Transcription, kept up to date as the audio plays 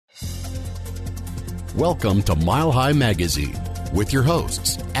Welcome to Mile High Magazine with your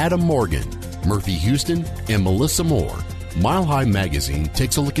hosts, Adam Morgan, Murphy Houston, and Melissa Moore. Mile High Magazine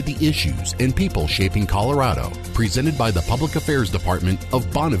takes a look at the issues and people shaping Colorado, presented by the Public Affairs Department of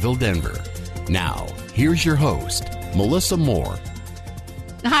Bonneville, Denver. Now, here's your host, Melissa Moore.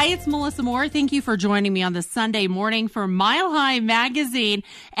 Hi, it's Melissa Moore. Thank you for joining me on this Sunday morning for Mile High Magazine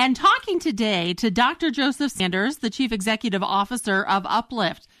and talking today to Dr. Joseph Sanders, the Chief Executive Officer of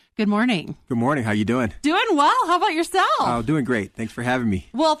Uplift. Good morning. Good morning. How you doing? Doing well. How about yourself? Doing great. Thanks for having me.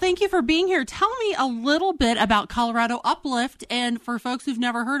 Well, thank you for being here. Tell me a little bit about Colorado Uplift, and for folks who've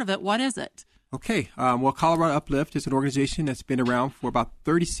never heard of it, what is it? Okay. Well, Colorado Uplift is an organization that's been around for about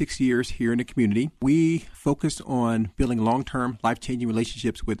 36 years here in the community. We focus on building long-term, life-changing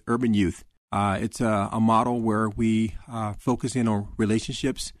relationships with urban youth. It's a model where we focus in on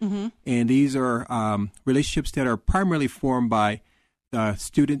relationships, and these are relationships that are primarily formed by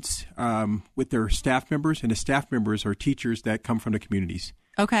students with their staff members, and the staff members are teachers that come from the communities.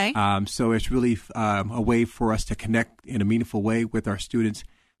 Okay. So it's really a way for us to connect in a meaningful way with our students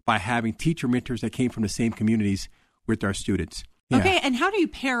by having teacher mentors that came from the same communities with our students. Yeah. Okay, and how do you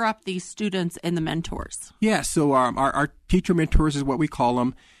pair up these students and the mentors? Yeah, so our teacher mentors is what we call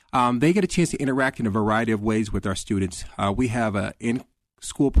them. They get a chance to interact in a variety of ways with our students. We have an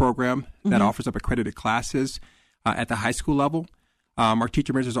in-school program that offers up accredited classes at the high school level. Our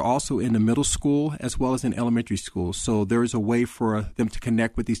teacher mentors are also in the middle school as well as in elementary school. So there is a way for them to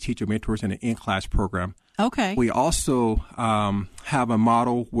connect with these teacher mentors in an in-class program. Okay. We also have a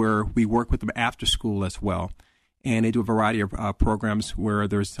model where we work with them after school as well. And they do a variety of programs where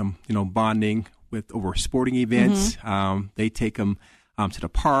there's some, bonding with over sporting events. They take them to the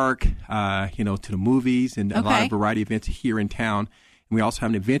park, to the movies and a lot of variety of events here in town. And we also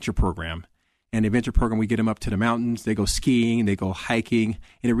have an adventure program. And the adventure program, we get them up to the mountains. They go skiing, they go hiking,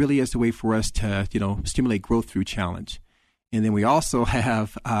 and it really is a way for us to, stimulate growth through challenge. And then we also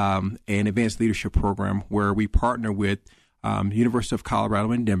have an advanced leadership program where we partner with University of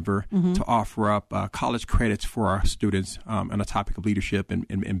Colorado in Denver to offer up college credits for our students on the topic of leadership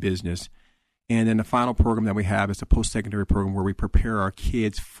and business. And then the final program that we have is a post-secondary program where we prepare our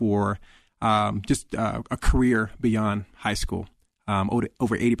kids for just a career beyond high school.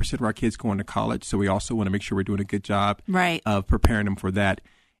 Over 80% of our kids going to college, so we also want to make sure we're doing a good job of preparing them for that.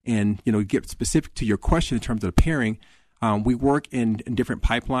 And, get specific to your question in terms of the pairing, we work in different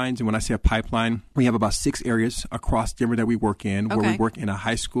pipelines. And when I say a pipeline, we have about 6 areas across Denver that we work in, where we work in a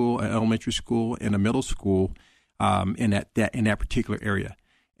high school, an elementary school, and a middle school in that particular area.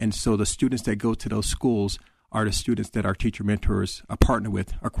 And so the students that go to those schools are the students that our teacher mentors partner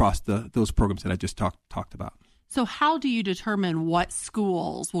with across those programs that I just talked about. So how do you determine what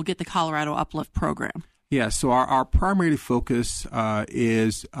schools will get the Colorado Uplift program? Yeah, so our primary focus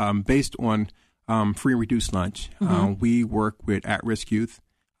is based on free and reduced lunch. We work with at-risk youth,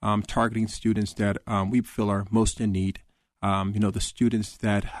 targeting students that we feel are most in need. The students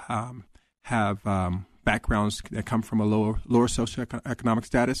that have backgrounds that come from a lower socioeconomic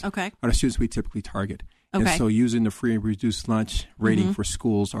status are the students we typically target. And so using the free and reduced lunch rating for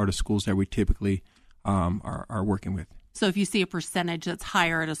schools are the schools that we typically are working with. So if you see a percentage that's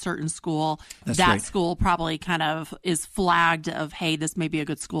higher at a certain school, that school probably kind of is flagged of, hey, this may be a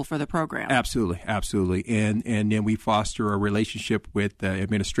good school for the program. Absolutely. And then we foster a relationship with the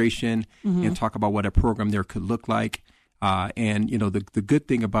administration and talk about what a program there could look like. And, the good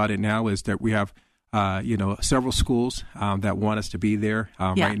thing about it now is that we have, several schools that want us to be there.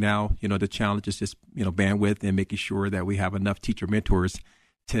 Right now, the challenge is just, bandwidth and making sure that we have enough teacher mentors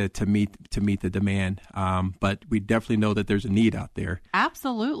to meet the demand. But we definitely know that there's a need out there.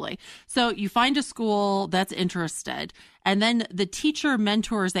 Absolutely. So you find a school that's interested, and then the teacher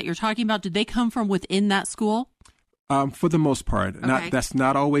mentors that you're talking about, did they come from within that school? For the most part. That's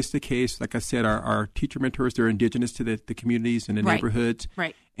not always the case. Like I said, our teacher mentors, they're indigenous to the communities and the neighborhoods.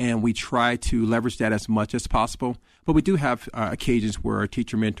 Right. And we try to leverage that as much as possible. But we do have occasions where our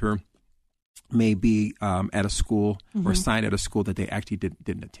teacher mentor may be at a school or assigned at a school that they actually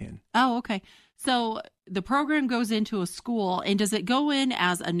didn't attend. Oh, okay. So the program goes into a school, and does it go in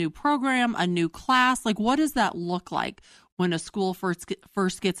as a new program, a new class? Like, what does that look like when a school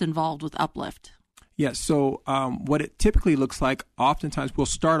first gets involved with Uplift? Yeah, so what it typically looks like, oftentimes we'll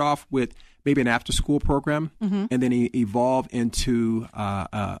start off with maybe an after-school program and then evolve into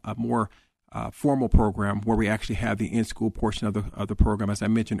a more formal program where we actually have the in-school portion of the program. As I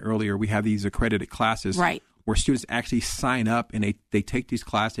mentioned earlier, we have these accredited classes where students actually sign up and they take these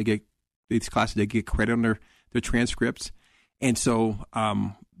classes. They get credit on their transcripts. And so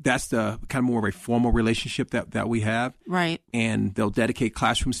that's the kind of more of a formal relationship that we have. Right. And they'll dedicate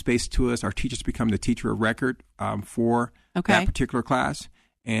classroom space to us. Our teachers become the teacher of record for that particular class.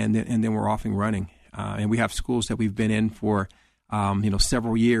 And then we're off and running. And we have schools that we've been in for,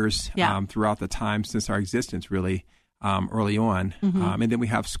 several years throughout the time since our existence, really, early on. And then we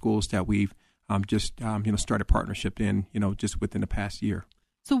have schools that we've just started partnership in, just within the past year.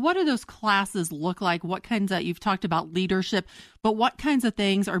 So what do those classes look like? What kinds of, you've talked about leadership, but what kinds of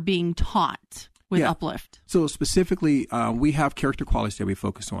things are being taught with Uplift? So specifically, we have character qualities that we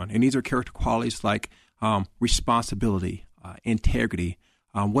focus on. And these are character qualities like responsibility, integrity.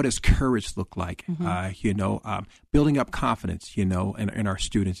 What does courage look like? Building up confidence, in our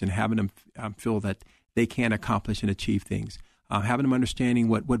students and having them feel that they can accomplish and achieve things. Having them understanding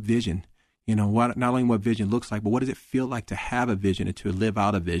what vision, not only what vision looks like, but what does it feel like to have a vision and to live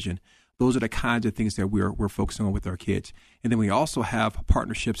out a vision? Those are the kinds of things that we're focusing on with our kids. And then we also have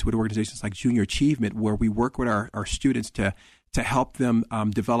partnerships with organizations like Junior Achievement, where we work with our students to help them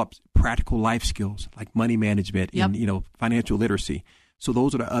develop practical life skills like money management and financial literacy. So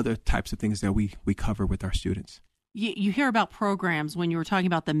those are the other types of things that we cover with our students. You hear about programs when you were talking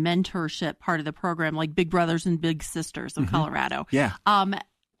about the mentorship part of the program, like Big Brothers and Big Sisters of Colorado. Yeah.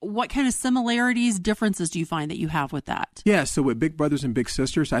 What kind of similarities, differences do you find that you have with that? Yeah, so with Big Brothers and Big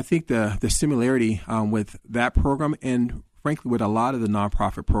Sisters, I think the similarity with that program and frankly with a lot of the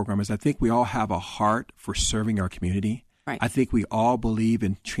nonprofit programs, I think we all have a heart for serving our community. Right. I think we all believe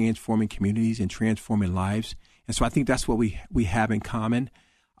in transforming communities and transforming lives. And so I think that's what we have in common.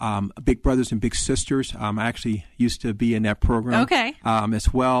 Big Brothers and Big Sisters, I actually used to be in that program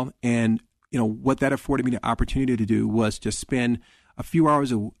as well. And, what that afforded me the opportunity to do was to spend a few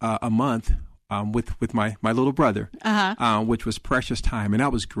hours a month with my little brother, which was precious time. And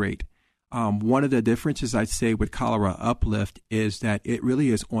that was great. One of the differences I'd say with Colorado Uplift is that it really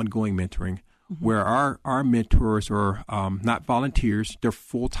is ongoing mentoring, where our mentors are not volunteers, they're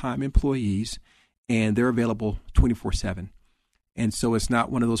full-time employees, and they're available 24/7. And so it's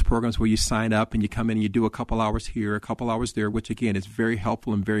not one of those programs where you sign up and you come in and you do a couple hours here, a couple hours there, which again is very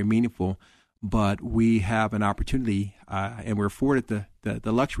helpful and very meaningful. But we have an opportunity, and we're afforded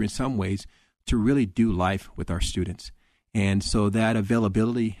the luxury in some ways to really do life with our students. And so that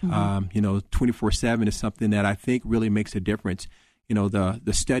availability, 24/7 is something that I think really makes a difference.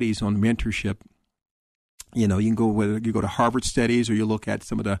 The studies on mentorship, you can go whether you go to Harvard studies or you look at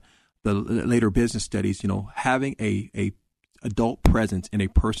some of the later business studies, having a adult presence in a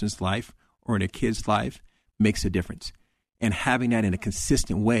person's life or in a kid's life makes a difference. And having that in a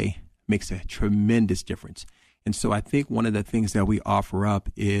consistent way makes a tremendous difference. And so I think one of the things that we offer up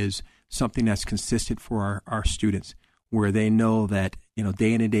is something that's consistent for our students, where they know that,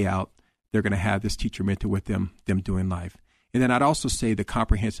 day in and day out, they're going to have this teacher mentor with them doing life. And then I'd also say the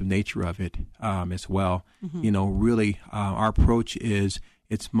comprehensive nature of it as well. Really our approach is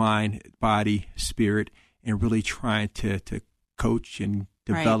it's mind, body, spirit, and really trying to coach and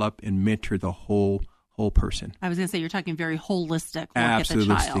develop and mentor the whole person. I was going to say, you're talking very holistic look at the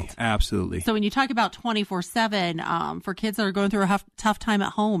child. Absolutely. So when you talk about 24/7 for kids that are going through a tough time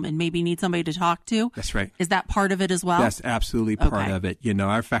at home and maybe need somebody to talk to. That's right. Is that part of it as well? That's absolutely part of it.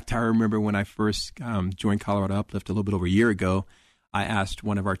 In fact, I remember when I first joined Colorado Uplift a little bit over a year ago, I asked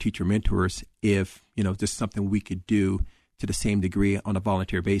one of our teacher mentors if, this is something we could do to the same degree on a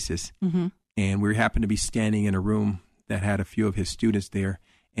volunteer basis. And we happened to be standing in a room that had a few of his students there.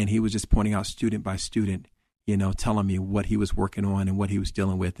 And he was just pointing out student by student, telling me what he was working on and what he was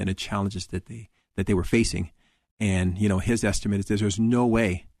dealing with and the challenges that they were facing. And, his estimate is that there's no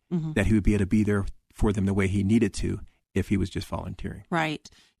way that he would be able to be there for them the way he needed to if he was just volunteering. Right.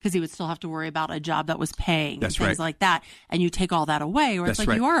 Because he would still have to worry about a job that was paying That's and things like that. And you take all that away, or it's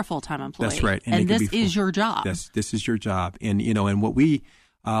like you are a full-time employee. That's right. And this is your job. This is your job. And, and what we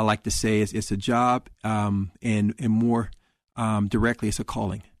like to say is it's a job and more directly, it's a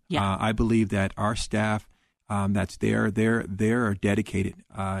calling. Yeah. I believe that our staff that's there, they're dedicated.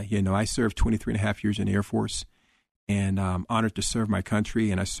 I served 23 and a half years in the Air Force, and I'm honored to serve my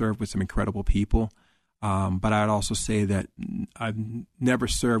country, and I served with some incredible people. But I'd also say that I've never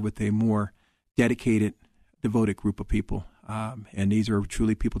served with a more dedicated, devoted group of people. And these are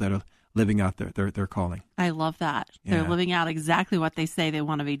truly people that are living out their calling. I love that. Yeah. They're living out exactly what they say they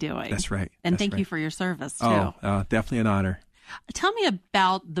want to be doing. That's right. And thank you for your service, too. Oh, definitely an honor. Tell me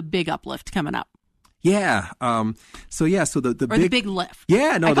about the big uplift coming up. Yeah. So the big lift.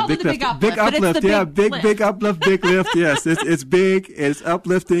 Yeah. No, the big lift. Big uplift. Yeah. Big uplift. Big lift. Yes. It's big. It's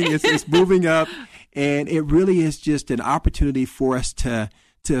uplifting. It's moving up, and it really is just an opportunity for us to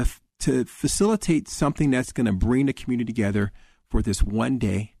facilitate something that's going to bring the community together for this one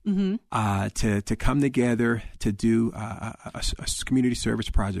day to come together to do a community service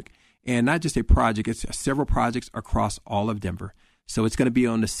project. And not just a project, it's several projects across all of Denver. So it's going to be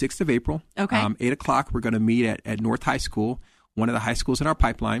on the 6th of April. Okay. 8 o'clock, we're going to meet at North High School, one of the high schools in our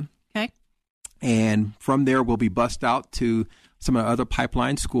pipeline. Okay. And from there, we'll be bussed out to some of the other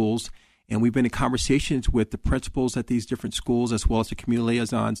pipeline schools. And we've been in conversations with the principals at these different schools as well as the community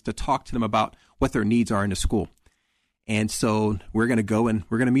liaisons to talk to them about what their needs are in the school. And so we're going to go and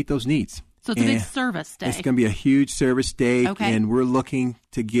we're going to meet those needs. So it's a big service day. It's going to be a huge service day. Okay. And we're looking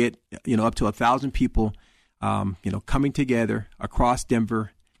to get, up to 1,000 people, coming together across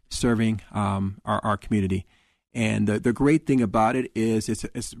Denver, serving our community. And the great thing about it is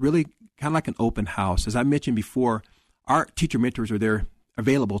it's really kind of like an open house. As I mentioned before, our teacher mentors are there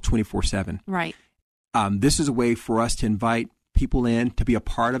available 24/7. Right. This is a way for us to invite people in to be a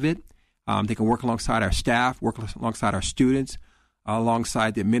part of it. They can work alongside our staff, work alongside our students,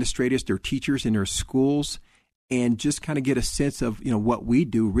 alongside the administrators, their teachers in their schools, and just kind of get a sense of, what we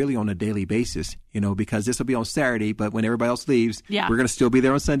do really on a daily basis, because this will be on Saturday, but when everybody else leaves, we're going to still be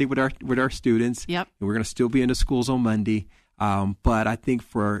there on Sunday with our students. Yep. And we're going to still be in the schools on Monday. But I think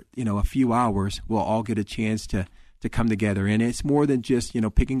for, a few hours, we'll all get a chance to come together. And it's more than just,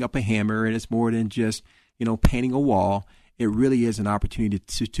 picking up a hammer, and it's more than just, painting a wall. It really is an opportunity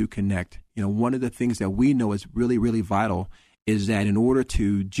to connect. One of the things that we know is really, really vital is that in order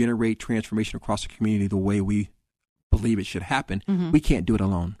to generate transformation across the community the way we believe it should happen, we can't do it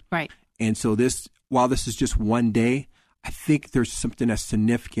alone. Right. And so while this is just one day, I think there's something that's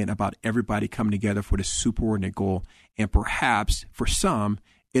significant about everybody coming together for this superordinate goal. And perhaps for some,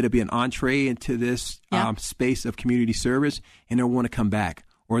 it'll be an entree into this space of community service, and they'll want to come back,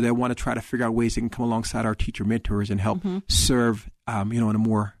 or they'll want to try to figure out ways they can come alongside our teacher mentors and help serve, on a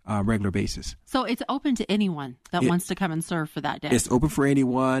more regular basis. So it's open to anyone that wants to come and serve for that day. It's open for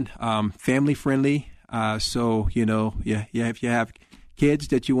anyone, family friendly. So, if you have kids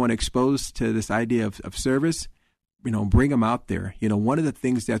that you want to expose to this idea of service, bring them out there. One of the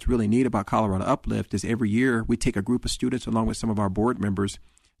things that's really neat about Colorado Uplift is every year we take a group of students along with some of our board members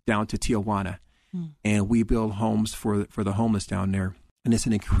down to Tijuana, and we build homes for the homeless down there. And it's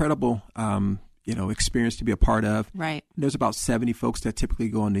an incredible, experience to be a part of. Right. There's about 70 folks that typically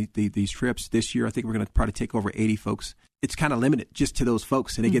go on these trips. This year, I think we're going to probably take over 80 folks. It's kind of limited just to those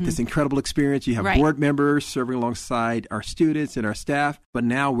folks, and they get this incredible experience. You have board members serving alongside our students and our staff, but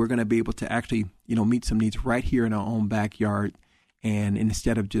now we're going to be able to actually, meet some needs right here in our own backyard. And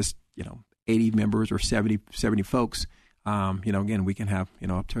instead of just, 80 members or 70 folks, again, we can have,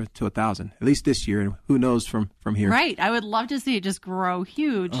 up to 1,000, at least this year. And who knows from here. Right. I would love to see it just grow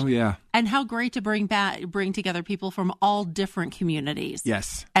huge. Oh, yeah. And how great to bring together people from all different communities.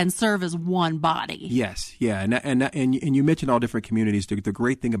 Yes. And serve as one body. Yes. Yeah. And you mentioned all different communities. The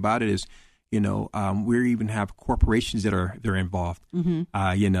great thing about it is, we even have corporations that are involved. In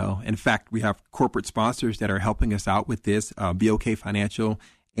fact, we have corporate sponsors that are helping us out with this. BOK Financial,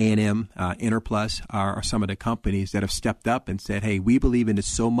 A&M, Interplus are some of the companies that have stepped up and said, hey, we believe in this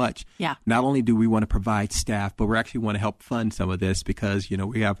so much. Yeah. Not only do we want to provide staff, but we actually want to help fund some of this because,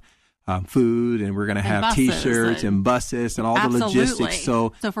 we have food, and we're going to have T-shirts and buses and all the logistics.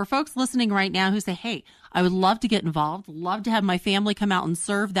 So for folks listening right now who say, hey, I would love to get involved, love to have my family come out and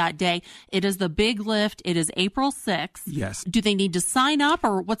serve that day. It is the big lift. It is April 6th. Yes. Do they need to sign up,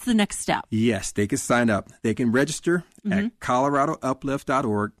 or what's the next step? Yes, they can sign up. They can register at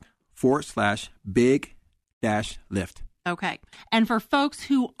coloradouplift.org/big-lift. Okay. And for folks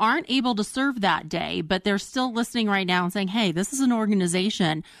who aren't able to serve that day, but they're still listening right now and saying, hey, this is an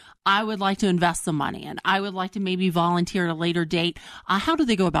organization I would like to invest some money in, I would like to maybe volunteer at a later date. How do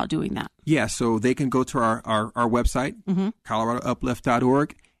they go about doing that? Yeah, so they can go to our website,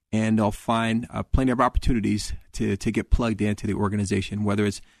 coloradouplift.org, and they'll find plenty of opportunities to get plugged into the organization, whether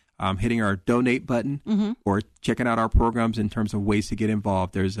it's hitting our donate button or checking out our programs in terms of ways to get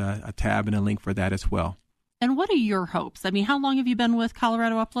involved. There's a tab and a link for that as well. And what are your hopes? I mean, how long have you been with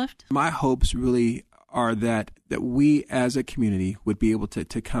Colorado Uplift? My hopes really are that we as a community would be able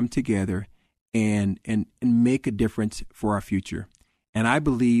to come together and make a difference for our future. And I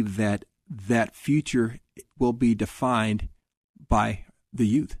believe that future will be defined by the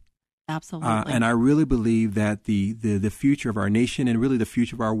youth. Absolutely. And I really believe that the future of our nation and really the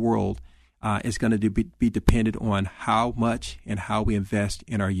future of our world is going to be dependent on how much and how we invest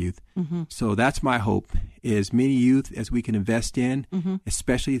in our youth. So that's my hope, is many youth as we can invest in,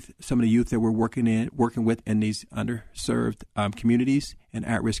 especially some of the youth that we're working with in these underserved communities and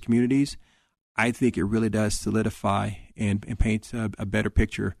at-risk communities. I think it really does solidify and paints a better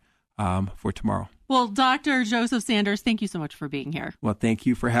picture for tomorrow. Well, Dr. Joseph Sanders, thank you so much for being here. Well, thank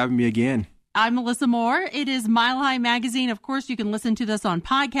you for having me again. I'm Melissa Moore. It is Mile High Magazine. Of course, you can listen to this on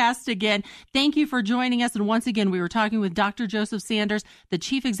podcast again. Thank you for joining us. And once again, we were talking with Dr. Joseph Sanders, the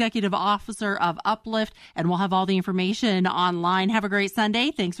Chief Executive Officer of Uplift, and we'll have all the information online. Have a great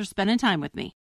Sunday. Thanks for spending time with me.